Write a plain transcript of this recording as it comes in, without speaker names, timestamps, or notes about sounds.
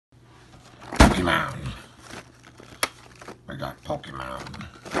Pokemon. I got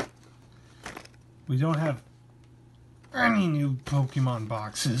Pokemon. We don't have any new Pokemon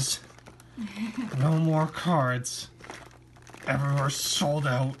boxes. No more cards. Everywhere's sold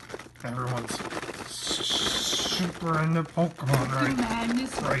out. Everyone's super into Pokemon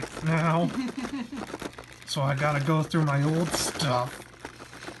right now. So I gotta go through my old stuff.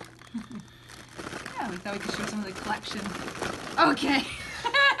 Yeah, we thought we could show some of the collection. Okay.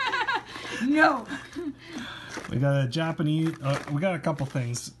 No. We got a Japanese. We got a couple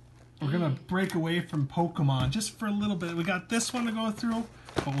things. We're gonna break away from Pokemon just for a little bit. We got this one to go through,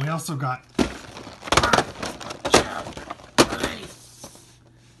 but we also got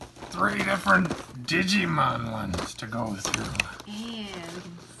three different Digimon ones to go through. And we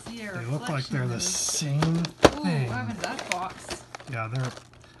can see our They look like they're the same Ooh, thing. what happened to that box? Yeah, they're.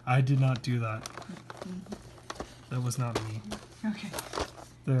 I did not do that. That was not me. Okay.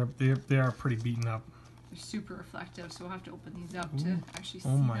 They are pretty beaten up. They're super reflective, so we'll have to open these up to actually see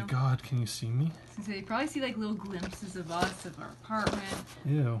Oh my them. god, can you see me? I was gonna say, you probably see like little glimpses of us, of our apartment.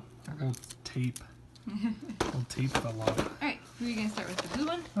 Ew. Old tape. Old tape fell off. Alright, who are you gonna start with? The blue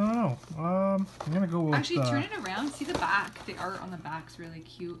one? I don't know. I'm gonna go with Actually, turn it around. See the back. The art on the back's really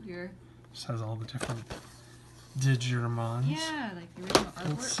cute here. Just has all the different Digimons. Yeah, like the original artwork.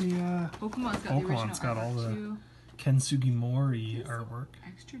 Let's see, Pokemon's got the original got artwork all the too. Ken Sugimori artwork.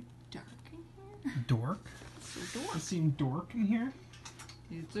 Extra dark in here. Dork? So dork. I seen dork in here.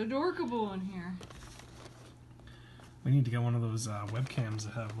 It's adorkable in here. We need to get one of those webcams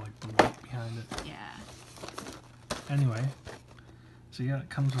that have like the light behind it. Yeah. Anyway, so yeah, it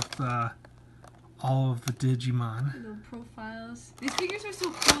comes with all of the Digimon. Little profiles. These figures are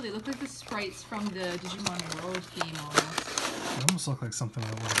so cool. They look like the sprites from the Digimon World game almost. They almost look like something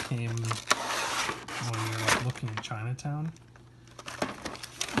that would have came when you're like looking in Chinatown.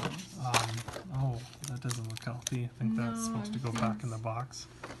 Oh, that doesn't look healthy. I think that's supposed to go back in the box.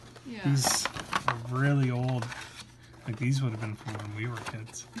 Yeah. These are really old. Like these would have been from when we were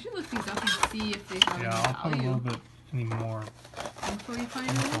kids. We should look these up and see if they have Yeah, I'll put a little bit any more info you find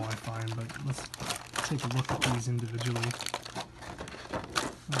info I find, but let's take a look at these individually.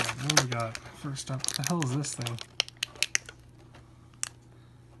 Alright, what do we got? First up, what the hell is this thing?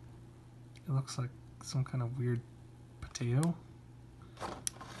 It looks like some kind of weird potato.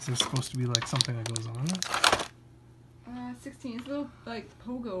 Is there supposed to be like something that goes on it? 16. It's a little like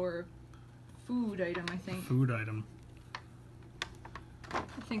pogo or food item, I think. Food item. I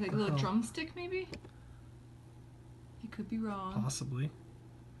think like a little drumstick maybe? You could be wrong. Possibly.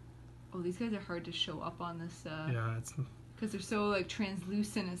 Oh, these guys are hard to show up on this. Yeah, it's... Because they're so like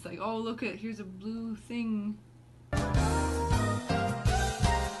translucent. It's like, oh look at, here's a blue thing.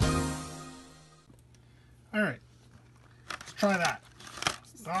 Alright. Let's try that.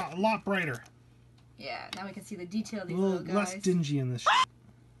 A lot brighter. Yeah, now we can see the detail of these A little little guys. less dingy in this.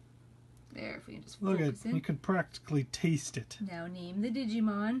 There, if we can just Look at focus in. you could practically taste it. Now name the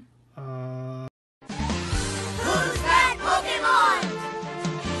Digimon. Who's that Pokemon?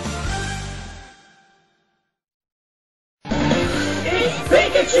 It's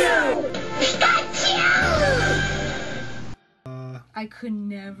Pikachu! Pikachu! I could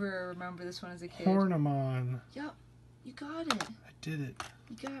never remember this one as a kid. Hornamon. Yup, you got it. I did it.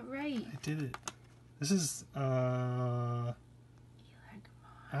 You got it right. I did it. This is I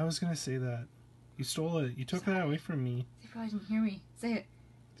was gonna say that. You stole it. You took that away from me. They probably didn't hear me. Say it.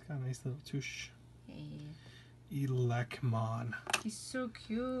 It's got a nice little tush. Hey. Elecmon. He's so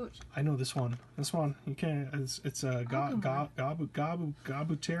cute. I know this one. This one. You can't. It's a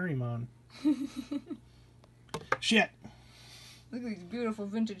Gabuterimon. Shit. Look at these beautiful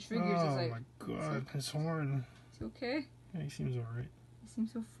vintage figures. Oh It's like, my god, his horn. is he okay? Yeah, he seems alright. He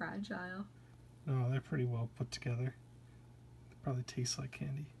seems so fragile. No, they're pretty well put together. They probably taste like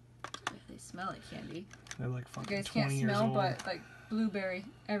candy. Yeah, they smell like candy. They're like You fucking guys 20 can't years smell, old. but like blueberry.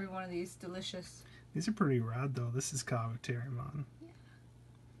 Every one of these delicious. These are pretty rad though. This is Gabuterimon. Yeah.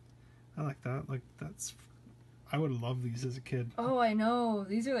 I like that. Like that's. I would love these as a kid. Oh, I know.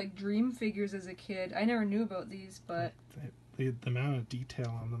 These are like dream figures as a kid. I never knew about these, but The amount of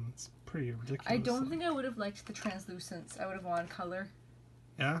detail on them, it's pretty ridiculous. I don't think I would have liked the translucence. I would have wanted color.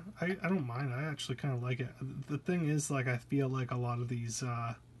 Yeah, I don't mind. I actually kind of like it. The thing is, like, I feel like a lot of these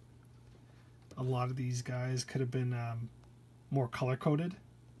guys could have been more color coded.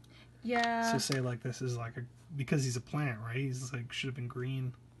 Yeah. So say like this is like because he's a plant, right? He's like should have been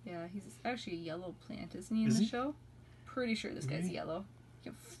green. Yeah, he's actually a yellow plant, isn't he, in Is the he? show? Pretty sure this guy's Really? yellow.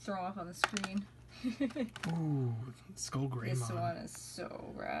 You can throw him up on the screen. Ooh, Skull Greymon. This one is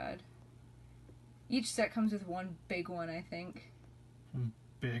so rad. Each set comes with one big one, I think.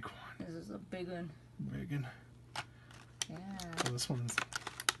 Big one. This this is a big one. Big one. Yeah. So this one's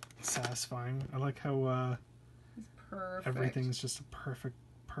satisfying. I like how It's perfect. everything's just a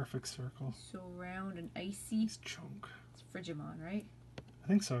perfect circle. So round and icy. It's chunk. It's Digimon, right? I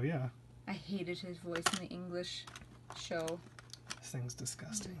think so, yeah. I hated his voice in the English show. This thing's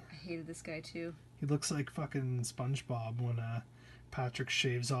disgusting. I hated this guy too. He looks like fucking SpongeBob when Patrick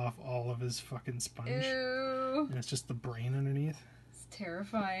shaves off all of his fucking sponge. Ew. And it's just the brain underneath. It's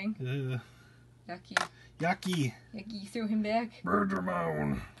terrifying. Ugh. Yucky. Yucky. Yucky. Threw him back.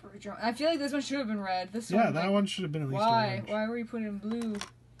 Bergermon. I feel like this one should have been red. This one. Yeah, that one should have been at least Why? orange. Why were you putting in blue?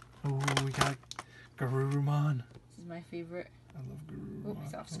 Oh, we got Garurumon. This is my favorite. I love Garurumon. Oh,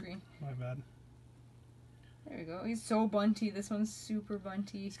 he's off screen. My bad. There we go. He's so bunty. This one's super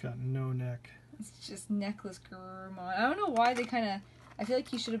bunty. He's got no neck. It's just necklace Gurumon. I don't know why they kind of... I feel like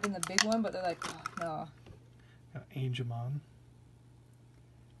he should have been the big one, but they're like, oh, no. Got Angemon.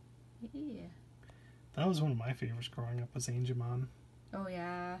 Yeah. That was one of my favorites growing up, was Angemon. Oh,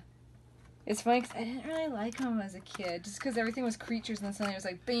 yeah. It's funny because I didn't really like him as a kid, just because everything was creatures, and then suddenly it was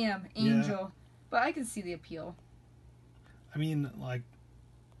like, bam, angel. Yeah. But I can see the appeal. I mean, like,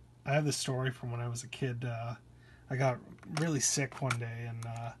 I have this story from when I was a kid. I got really sick one day, and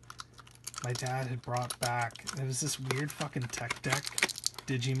my dad had brought back, it was this weird fucking tech deck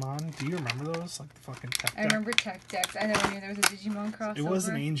Digimon. Do you remember those? Like the fucking tech deck? I remember Tech Decks. I never knew there was a Digimon crossover. It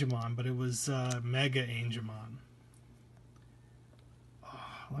wasn't Angemon, but it was Mega Angemon.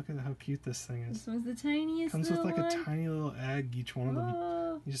 Oh, look at how cute this thing is. This one's the tiniest Comes with little like one. a tiny little egg, each one of them.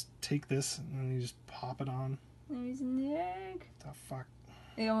 Oh, You just take this and then you just pop it on. there's an egg. The fuck?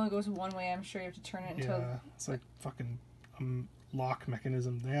 It only goes one way. I'm sure you have to turn it until... Yeah, it's like fucking lock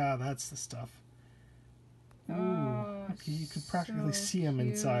mechanism. Yeah, that's the stuff. Ooh, Oh, you could practically so see him cute.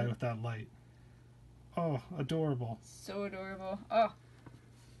 inside with that light. Oh, adorable. So adorable. Oh,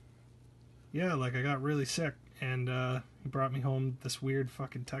 Yeah, like I got really sick, and he brought me home this weird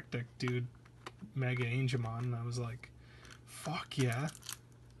fucking tech deck dude, Mega Angemon, and I was like, fuck yeah.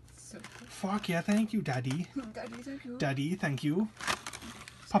 so cute. Fuck yeah, thank you, Daddy. Daddy's so cute. Daddy, thank you.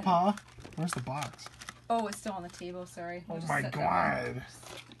 Papa. Where's the box? Oh, it's still on the table. Sorry. Oh We'll just my set that god.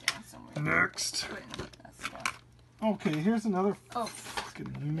 Set it down somewhere. Next. Put it in that spot. Okay, here's another Oh.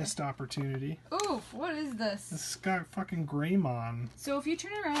 fucking missed opportunity. Oof, what is this? This has got fucking Greymon. So if you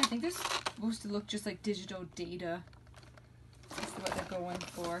turn it around, I think this is supposed to look just like digital data. That's what they're going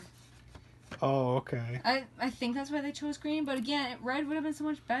for. Oh, okay. I think that's why they chose green, but again, red would have been so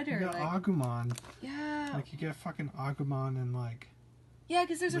much better. You got Like, Agumon. yeah. Like, you get fucking Agumon and, like... Yeah,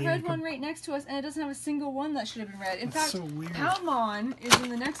 because there's a Lane red one right next to us, and it doesn't have a single one that should have been red. In That's fact, so weird. Palmon is in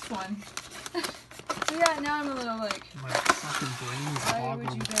the next one. So yeah, now I'm a little like, My fucking brain is why would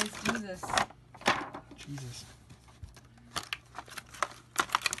you boggled. guys do this? Jesus.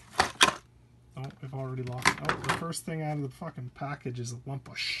 Oh, I've already lost it. Oh, the first thing out of the fucking package is a lump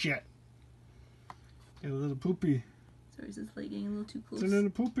of shit. Get a little poopy. Sorry, is this light getting a little too close? It's a little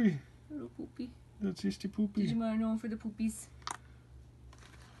poopy. A little poopy. Little tasty poopy. Digimon are known for the poopies.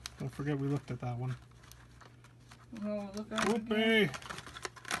 Don't forget we looked at that one. Oh, look at it again. Poopy!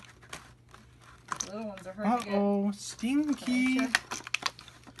 The little ones are hard to get. Uh-oh, stinky! Sure.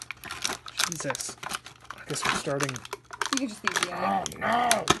 Jesus. I guess we're starting... You can just leave the Oh, egg.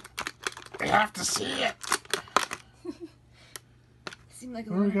 no! I have to see it! Seemed like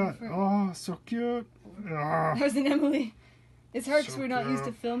a What do we lot got? of effort. Oh, so cute! Ah. That was an Emily. It's hard because So we're not used to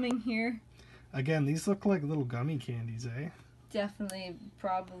cute. filming here. Again, these look like little gummy candies, eh? Definitely,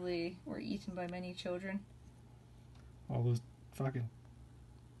 probably were eaten by many children. All those fucking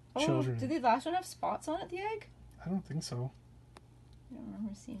Oh, children. did the last one have spots on it, the egg? I don't think so. I don't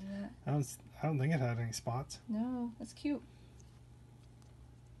remember seeing that. I don't think it had any spots. No, that's cute.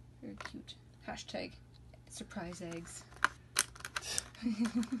 Very cute. Hashtag surprise eggs.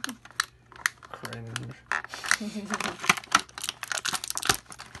 Cringe.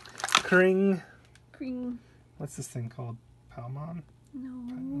 Kring. Cream. What's this thing called? Palmon?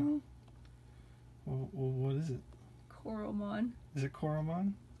 No. Well, what is it? Coralmon. Is it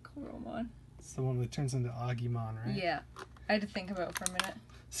Koromon? Coralmon. It's the one that turns into Agumon, right? Yeah. I had to think about it for a minute.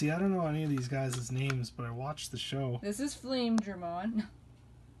 See, I don't know any of these guys' names, but I watched the show. This is Flamedramon.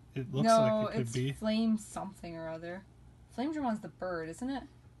 It looks No, like it could it's be. Flame something or other. Flamedramon's the bird, isn't it?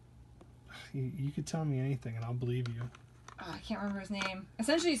 You could tell me anything and I'll believe you. Oh, I can't remember his name.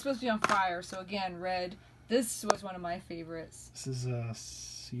 Essentially, he's supposed to be on fire, so again, red. This was one of my favorites. This is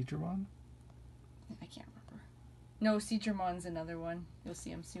Seadramon? I can't remember. No, Seadramon's another one. You'll see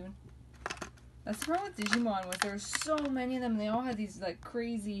him soon. That's the problem with Digimon, was there were so many of them, and they all had these, like,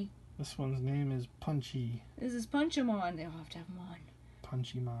 crazy... This one's name is Punchy. This is Punchamon. They all have to have them on.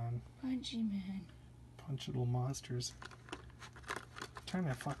 Punchy-mon. Punchy man. Punchable monsters. I'm trying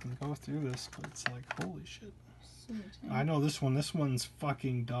to fucking go through this, but it's like, holy shit. So I know this one. This one's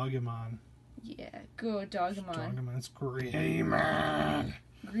fucking Digimon. Yeah, go Digimon. Digimon. It's Green Man.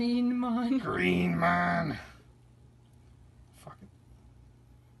 Greenmon. Green Man. Fuck it.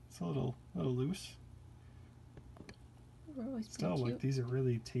 It's a little loose. We're always Still, pretty like, cute. these are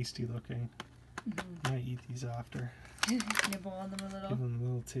really tasty looking. I might eat these after. Nibble on them a Give little. them a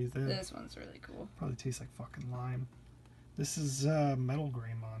little taste. There. This one's really cool. Probably tastes like fucking lime. This is Metal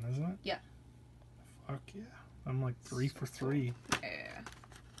Greymon, isn't it? Yeah. Fuck yeah. I'm like 3 for 3. Yeah.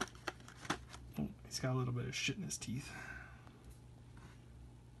 Oh, he's got a little bit of shit in his teeth.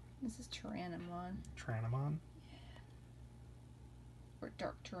 This is Tyrannomon. Tranamon. Or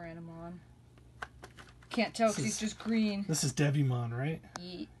Dark Tyrannomon. Can't tell because he's just green. This is Devimon, right?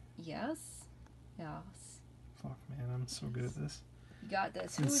 Yes? Yes. Fuck, man, I'm so good at this. You got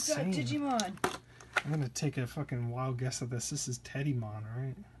this. It's Who's got insane. Digimon? I'm gonna take a fucking wild guess at this. This is Teddymon,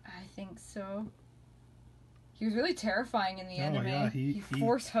 right? I think so. He was really terrifying in the Oh, anime. yeah, he he-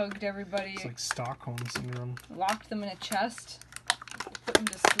 force hugged everybody, It's like Stockholm Syndrome. locked them in a chest, put them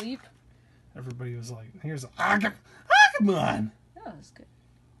to sleep. Everybody was like, here's Agumon! Oh, that was good.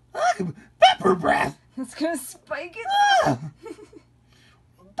 Pepper breath! It's gonna spike it.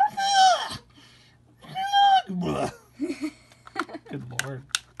 Good lord.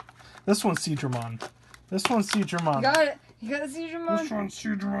 This one's Seadramon. This one's Seadramon. You got it. You got the This Digimon. one's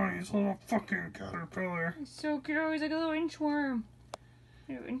Seadramon. He's a little fucking caterpillar. He's so cute. He's like a little inchworm.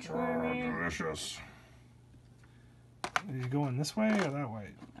 Little Oh, inchworm. delicious. Are you going this way or that way?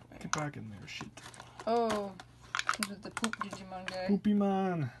 Get back in there, shit. Oh, this was the poop Digimon guy.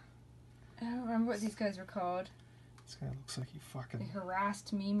 Poopymon. I don't remember what these guys were called. This guy looks like he They fucking...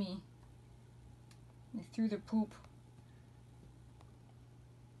 harassed Mimi. They threw their poop.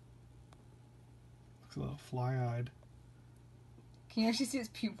 Looks a little fly-eyed. Can you actually see his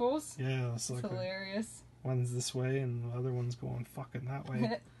pupils? Yeah, it's It's like hilarious. one's this way and the other one's going fucking that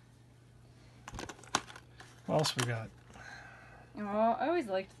way. What else we got? Oh, I always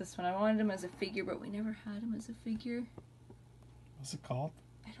liked this one. I wanted him as a figure, but we never had him as a figure. What's it called?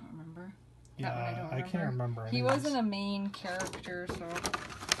 I don't remember. Yeah, That one I don't I can't remember. He anyways. wasn't a main character, so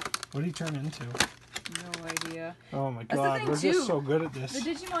What did he turn into? no idea. Oh my the god, thing, we're too. just so good at The this.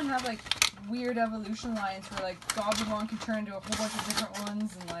 Digimon have like weird evolution lines where like Goblimon can turn into a whole bunch of different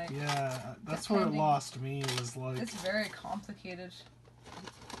ones, and like Yeah, that's what it Depending. lost me, was like it's very complicated.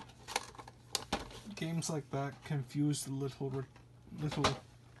 games like that confused the little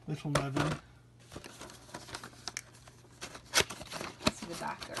Nevin. Let's see the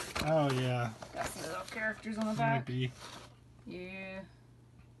back there. Oh yeah, Got some little characters on the might back. be. Yeah.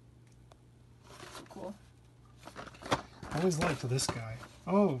 So cool. I always liked this guy.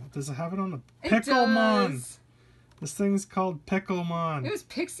 Oh, does it have it on the It Picklemon? does. This thing's called Picklemon. It was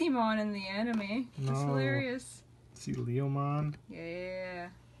Pixiemon in the anime. That's No. hilarious. See Leomon? Yeah.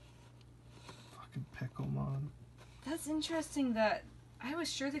 Fucking Picklemon. That's interesting that I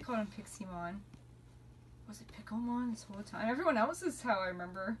was sure they called him Pixiemon. Was it Picklemon this whole time? Everyone else is how I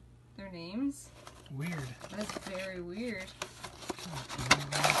remember their names. Weird. That's very weird.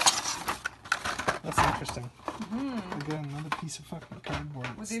 That's interesting. Hmm. Again, another piece of fucking cardboard.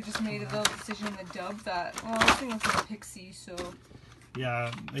 Well, they just made a little decision in the dub that, well, this thing looks like a pixie, so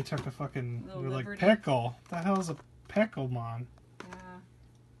Yeah, they took a fucking. Little They're like, liberty. pickle. The hell's a Picklemon? yeah.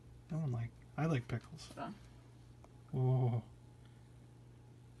 No one like. I like pickles. Hold Oh,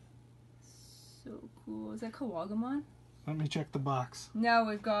 So cool. Is that Kawagamon? let me check the box. Now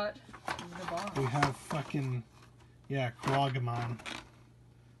we've got the box. We have fucking. Yeah, Kawagamon.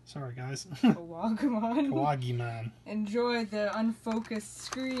 Sorry, guys. Kawagamon. Kawagimon. Enjoy the unfocused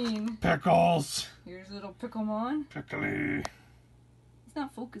screen. Pickles! Here's little Picklemon. Pickly! It's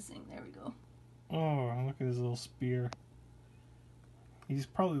not focusing. There we go. Oh, look at his little spear. He's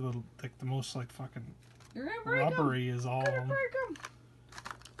probably the most like fucking You're gonna break him. rubbery is all of Gonna them. break him.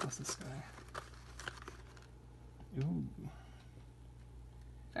 What's this guy? Ooh.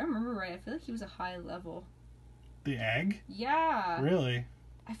 If I remember right, I feel like he was a high level. The egg? Yeah. Really?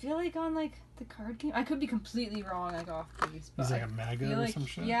 I feel like on like the card game, I could be completely wrong, like off base. But He's like I a mega feel or like, some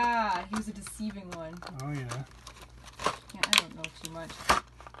shit? yeah, he was a deceiving one. Oh, yeah. Yeah, I don't know too much.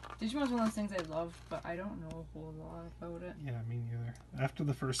 Digimon's one of those things I love, but I don't know a whole lot about it. Yeah, me neither. After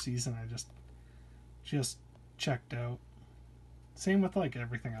the first season, I just checked out. Same with like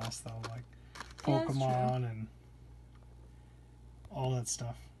everything else though, like Yeah, that's Pokemon and all that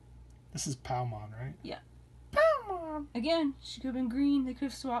stuff. This is Palmon, right? Yeah. Palmon. Again, she could have been green. They could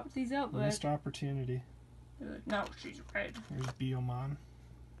have swapped these out, but Missed opportunity. No, she's red. Here's Biomon.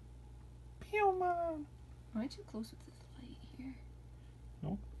 Biomon! Am I too close with this light here?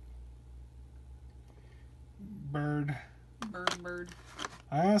 Nope. Bird. Bird.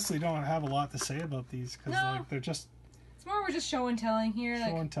 I honestly don't have a lot to say about these because like they're just it's more we're just show and telling here.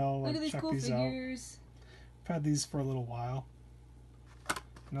 show and tell. Look Like, at these check cool these figures. out. I've had these for a little while.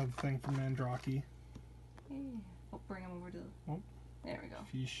 Another thing from Mandrake. Yeah. Oh, bring them over to the... Oh. There we go.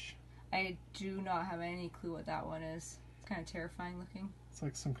 Fish. I do not have any clue what that one is. It's kind of terrifying looking. It's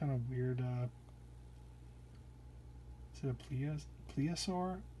like some kind of weird, is it a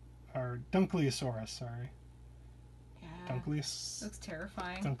plesiosaur? Or Dunkleosaurus, sorry. Yeah. Looks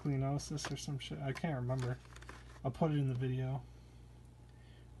terrifying. Dunkleonosis or some shit. I can't remember. I'll put it in the video.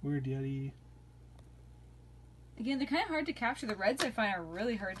 Weird Yeti. Again, they're kind of hard to capture. The reds I find are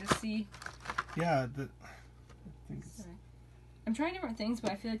really hard to see. Yeah, Sorry. I'm trying different things,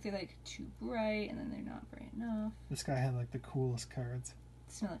 but I feel like they're like too bright, and then they're not bright enough. this guy had like the coolest cards.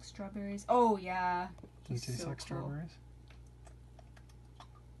 They smell like strawberries. Oh yeah. Do they taste so like cool. strawberries?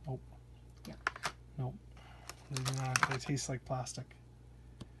 Nope. Yep. Nope. They do not. They taste like plastic.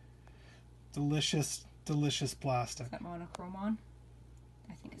 Delicious plastic. Is that monochromon?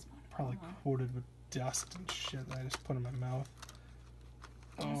 I think it's monochromon. Probably coated with dust and shit that I just put in my mouth.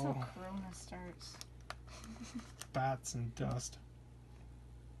 That's how Corona starts. Bats and dust.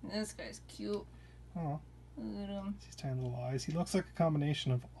 This guy's cute. Oh, Look at him. these tiny little eyes. He looks like a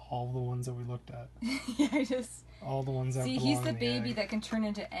combination of all the ones that we looked at. Yeah, I just... All the ones that See, belong he's the in baby egg. that can turn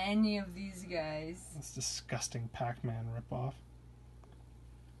into any of these guys. This disgusting Pac-Man ripoff.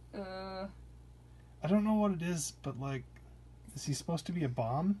 I I don't know what it is, but like, is he supposed to be a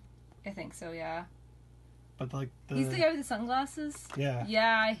bomb? think so, yeah. But like He's the guy with the sunglasses? Yeah.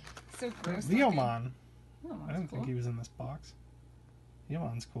 Yeah, so gross. Leomon. Leomon's I didn't cool. think he was in this box.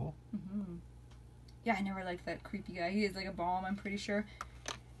 Leomon's cool. Mm-hmm. Yeah, I never liked that creepy guy. He is like a bomb, I'm pretty sure.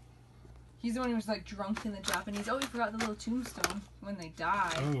 He's the one who was like drunk in the Japanese. Oh, we forgot the little tombstone when they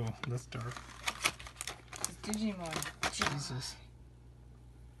die. Oh, that's dark. It's Digimon. Jesus.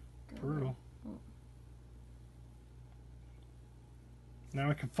 Brutal. Oh. Now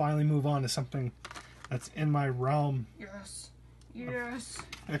I can finally move on to something that's in my realm. Yes. Yes.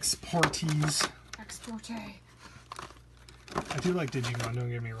 Exportees. Exporte. I do like Digimon, don't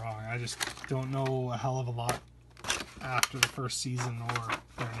get me wrong. I just don't know a hell of a lot after the first season or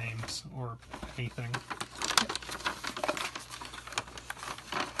their names or anything.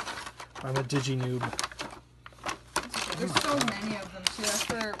 I'm a Digi-noob. There's so many of them too. That's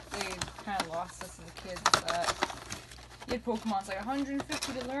where they kind of lost us as a kid. With that. You had Pokemon's like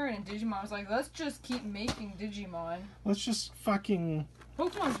 150 to learn, and Digimon was like, let's just keep making Digimon. Let's just fucking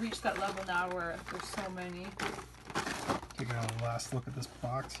Pokemon's reached that level now where there's so many. take a last look at this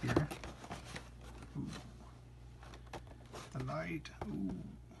box here. Ooh. The light. Ooh.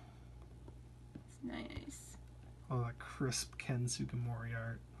 It's nice. Oh, that crisp Ken Sugimori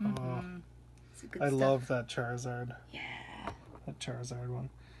art. Mm-hmm. Oh, It's good I stuff. love that Charizard. Yeah. That Charizard one.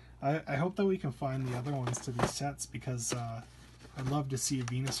 I hope that we can find the other ones to these sets because I'd love to see a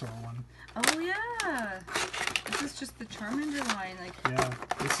Venusaur one. Oh yeah. This is just the Charmander line. Like, Yeah,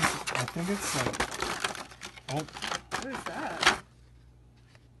 this is. I think it's like. Oh, what is that? That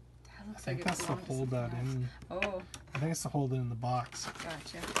I looks think like that's it's to belongs hold that something in. else. Oh, I think it's to hold it in the box.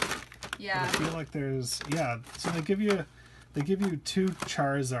 gotcha. But Yeah. I feel like there's So they give you two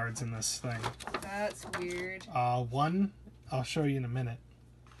Charizards in this thing. That's weird. One I'll show you in a minute.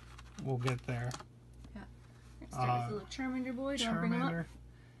 We'll get there. Let's start with the little Charmander boy. Do you want to bring him up? Charmander.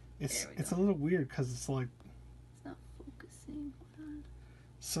 It's There we it's a go. little weird because it's like It's not focusing. Hold on.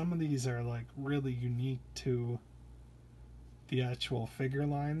 some of these are like really unique to the actual figure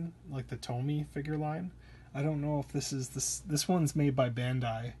line, like the Tomy figure line. I don't know if this one's made by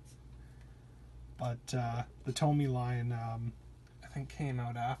Bandai, but the Tomy line I think came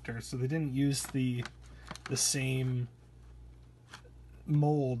out after, so they didn't use the same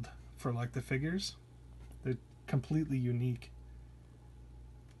mold for like the figures. They're completely unique.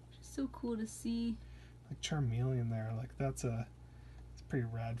 Just so cool to see. Like Charmeleon there, like it's a pretty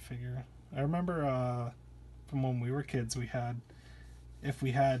rad figure. I remember from when we were kids, if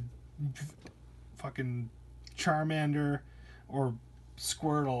we had fucking Charmander or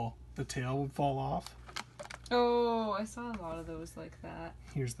Squirtle, the tail would fall off. Oh, I saw a lot of those like that.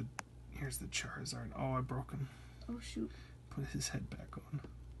 Here's the Charizard. Oh, I broke him. Oh shoot. Put his head back on.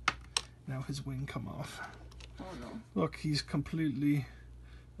 Now his wing come off. Oh no. Look, he's completely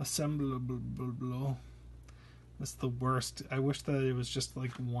assemblable. That's the worst. I wish that it was just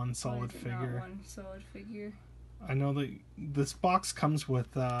like one Why solid is it not figure. one solid figure. I know that this box comes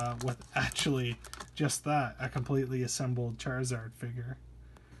with actually just that, a completely assembled Charizard figure.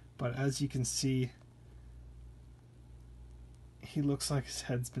 But as you can see, he looks like his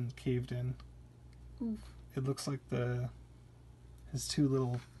head's been caved in. Oof. It looks like his two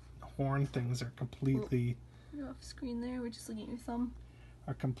little horn things are completely You're off screen there. We're just looking at your thumb.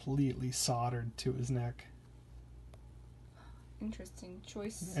 are completely soldered to his neck. Interesting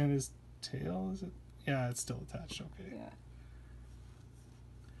choice. And his tail, is it? Yeah, it's still attached. Okay. Yeah.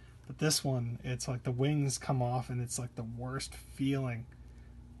 But this one, it's like the wings come off, and it's like the worst feeling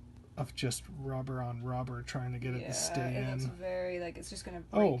of just rubber on rubber trying to get it to stay and in. it's very like it's just gonna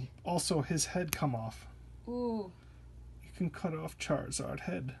break. Oh, also his head come off. Ooh. You can cut off Charizard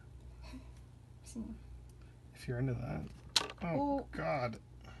head if you're into that. Oh Ooh. God.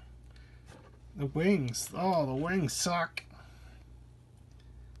 The wings. Oh, the wings suck.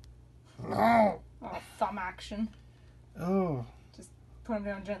 No. Oh, thumb action. Oh. Put them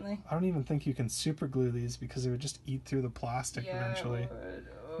down gently. I don't even think you can super glue these because it would just eat through the plastic eventually. It would.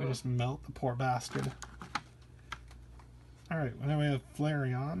 It would just melt the poor bastard. Alright, well, now we have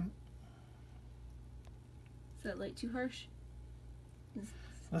Flareon. Is that light too harsh?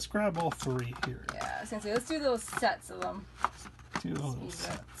 Let's grab all three here. Yeah, I was gonna say, let's do those sets of them. Do those Speed it up.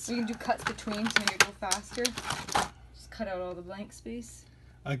 sets. We can do cuts between to make it go faster. Just cut out all the blank space.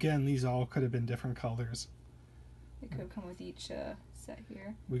 Again, these all could have been different colors. It could come with each set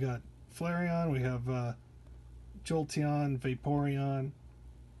here. We got Flareon, we have Jolteon, Vaporeon.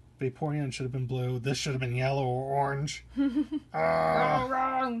 Vaporeon should have been blue. This should have been yellow or orange. Oh,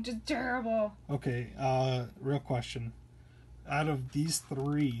 wrong! Just terrible. Okay, real question. Out of these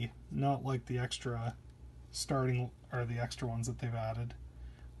three, not like the extra starting or the extra ones that they've added,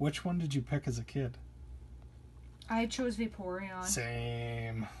 which one did you pick as a kid? I chose Vaporeon.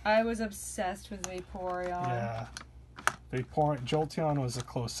 Same. I was obsessed with Vaporeon. Yeah. Jolteon was a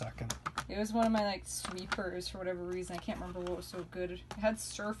close second. It was one of my like sweepers for whatever reason. I can't remember what was so good. It had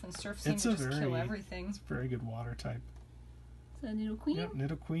Surf, and Surf seemed to just kill everything. It's a very good water type. Is that Nidoqueen? Yep,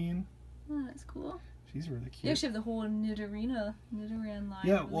 Nidoqueen. Oh, that's cool. She's really cute. They actually have the whole Nidoran line.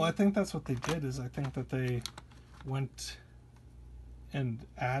 Yeah, well, I think that's what they did. Is I think that they went and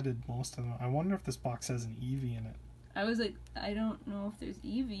added most of them. I wonder if this box has an Eevee in it. I was like, I don't know if there's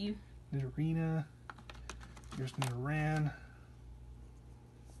Eevee. Nidorina. Here's Nidoran.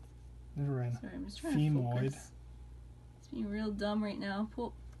 Nidoran. Sorry, I'm just trying Femoid. to focus. It's being real dumb right now.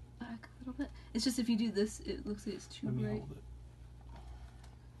 Pull back a little bit. It's just if you do this, it looks like it's too Let me bright. hold it.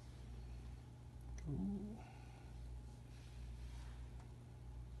 Ooh.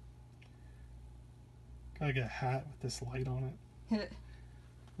 Gotta get a hat with this light on it.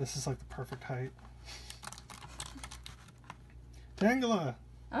 This is like the perfect height. Tangela!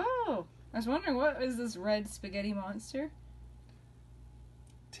 Oh! I was wondering, what is this red spaghetti monster?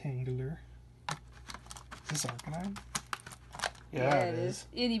 Tangler. Is this Arcanine? Yeah, it is.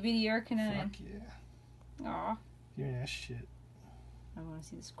 Itty bitty Arcanine. Fuck yeah. Aw. Give me that shit. I want to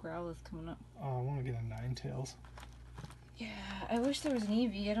see this Growlithe coming up. Oh, I want to get a Ninetales. Yeah, I wish there was an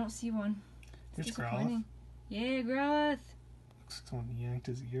Eevee. I don't see one. It's Here's Growlithe. disappointing. Yeah, Growlithe. Looks like someone yanked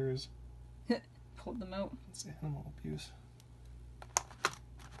his ears. Pulled them out. It's animal abuse.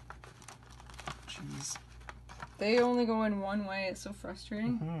 Jeez. They only go in one way. It's so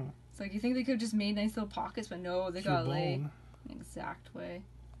frustrating. Mm-hmm. It's like, you think they could have just made nice little pockets, but no, they got lay Cubone. an exact way.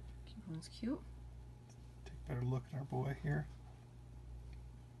 Cubone's cute. Take a better look at our boy here.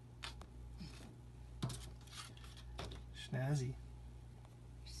 Snazzy.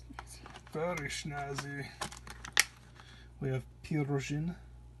 Very snazzy. We have Pyrojin.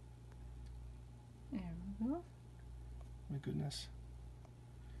 There we go. My goodness.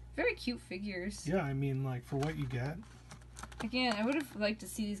 Very cute figures. Yeah, I mean, like, for what you get. Again, I would have liked to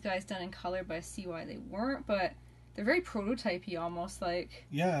see these guys done in color, but I see why they weren't. But they're very prototypey, almost like.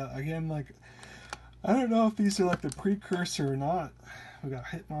 Yeah, again, like, I don't know if these are like the precursor or not. We got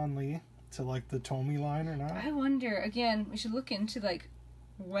Hitmonlee to like the Tomy line or not. I wonder. Again, we should look into like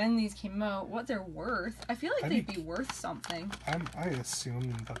when these came out, what they're worth. I feel like they'd be worth something. I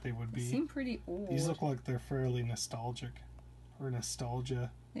assume that they would be. They seem pretty old. These look like they're fairly nostalgic, or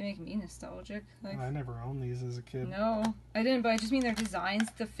nostalgia. They make me nostalgic. Like, I never owned these as a kid. no, I didn't. But I just mean their designs.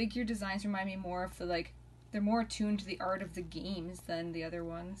 The figure designs remind me more of the like. They're more attuned to the art of the games than the other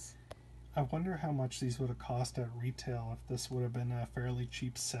ones. I wonder how much these would have cost at retail if this would have been a fairly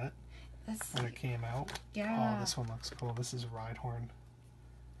cheap set when it came out. Yeah. Oh, this one looks cool. This is Rhyhorn.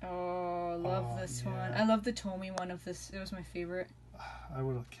 Oh, love this one. yeah. I love the Tomy one of this. It was my favorite. I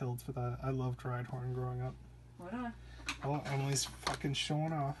would have killed for that. I loved Rhyhorn growing up. What on? Oh, Emily's fucking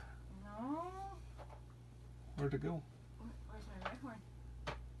showing off. No. Where'd it go? Where's my Rhyhorn?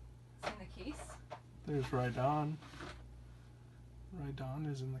 It's in the case? There's Rhydon.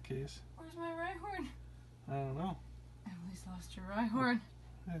 Rhydon is in the case. Where's my Rhyhorn? I don't know. Emily's lost her Rhyhorn.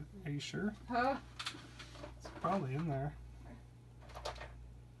 Are you sure? Huh? It's probably in there.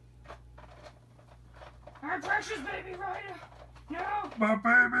 Our precious baby Rhydon! No! My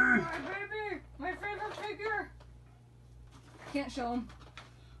baby! My baby! My favorite figure! Can't show him.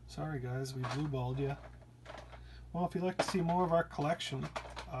 Sorry guys, we blue balled you. Well, if you'd like to see more of our collection,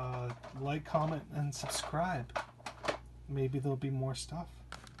 like, comment, and subscribe. Maybe there'll be more stuff.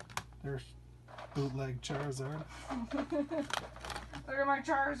 There's bootleg Charizard. Look at my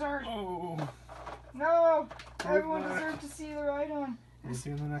Charizard! Oh! No! Everyone back. deserves to see the Rhydon. We'll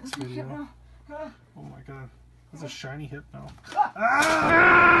see you in the next video. No. Oh my god. There's a shiny Hypno.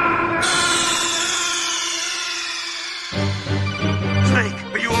 Ah!